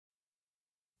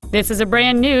This is a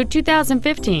brand new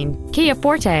 2015 Kia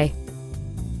Forte.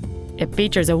 It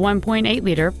features a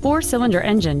 1.8-liter four-cylinder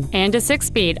engine and a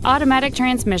 6-speed automatic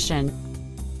transmission.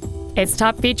 Its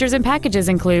top features and packages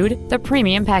include the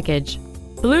Premium Package,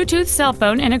 Bluetooth cell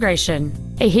phone integration,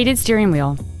 a heated steering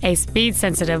wheel, a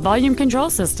speed-sensitive volume control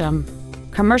system,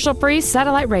 commercial-free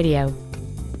satellite radio,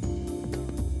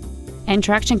 and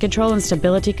traction control and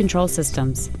stability control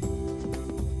systems.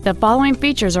 The following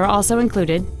features are also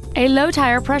included: a low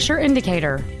tire pressure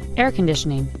indicator, air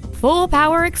conditioning, full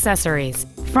power accessories,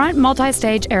 front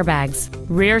multi-stage airbags,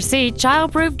 rear seat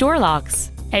child-proof door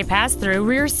locks, a pass-through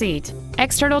rear seat,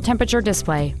 external temperature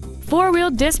display,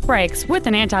 four-wheel disc brakes with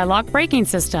an anti-lock braking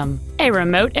system, a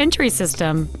remote entry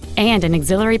system, and an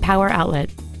auxiliary power outlet.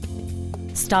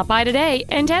 Stop by today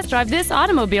and test drive this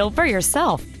automobile for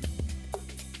yourself.